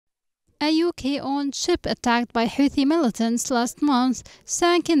A UK-owned ship attacked by Houthi militants last month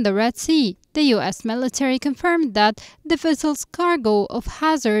sank in the Red Sea. The U.S. military confirmed that the vessel's cargo of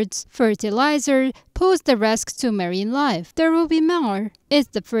hazardous fertilizer posed a risk to marine life. The Rubimar is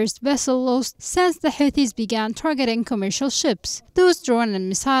the first vessel lost since the Houthis began targeting commercial ships. Those drone and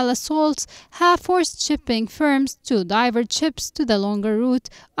missile assaults have forced shipping firms to divert ships to the longer route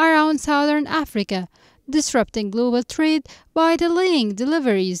around southern Africa, disrupting global trade by delaying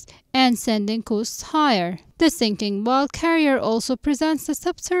deliveries and sending costs higher. The sinking bulk carrier also presents a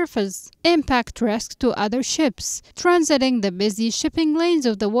subsurface impact risk to other ships transiting the busy shipping lanes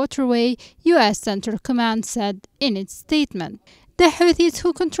of the waterway, U.S. Central Command said in its statement. The Houthis,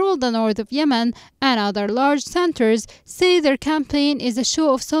 who control the north of Yemen and other large centers, say their campaign is a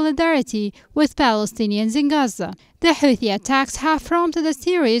show of solidarity with Palestinians in Gaza. The Houthi attacks have prompted a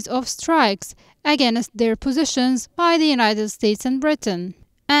series of strikes against their positions by the United States and Britain,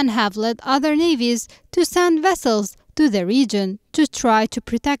 and have led other navies to send vessels to the region to try to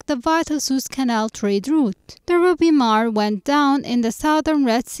protect the vital Suez Canal trade route. The Rubimar went down in the southern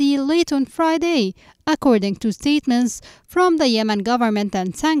Red Sea late on Friday, according to statements from the Yemen government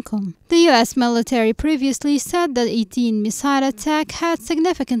and CENTCOM. The U.S. military previously said the 18 missile attack had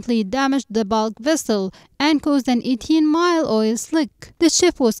significantly damaged the bulk vessel and caused an 18-mile oil slick. The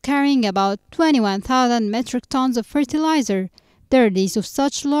ship was carrying about 21,000 metric tons of fertilizer. The release of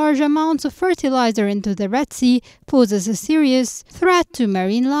such large amounts of fertilizer into the Red Sea poses a serious threat to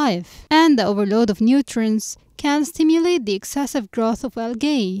marine life, and the overload of nutrients can stimulate the excessive growth of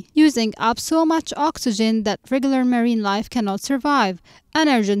algae, using up so much oxygen that regular marine life cannot survive. An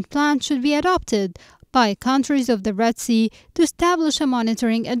urgent plan should be adopted by countries of the Red Sea to establish a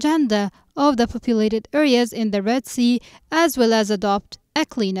monitoring agenda of the populated areas in the Red Sea, as well as adopt a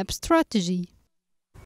cleanup strategy.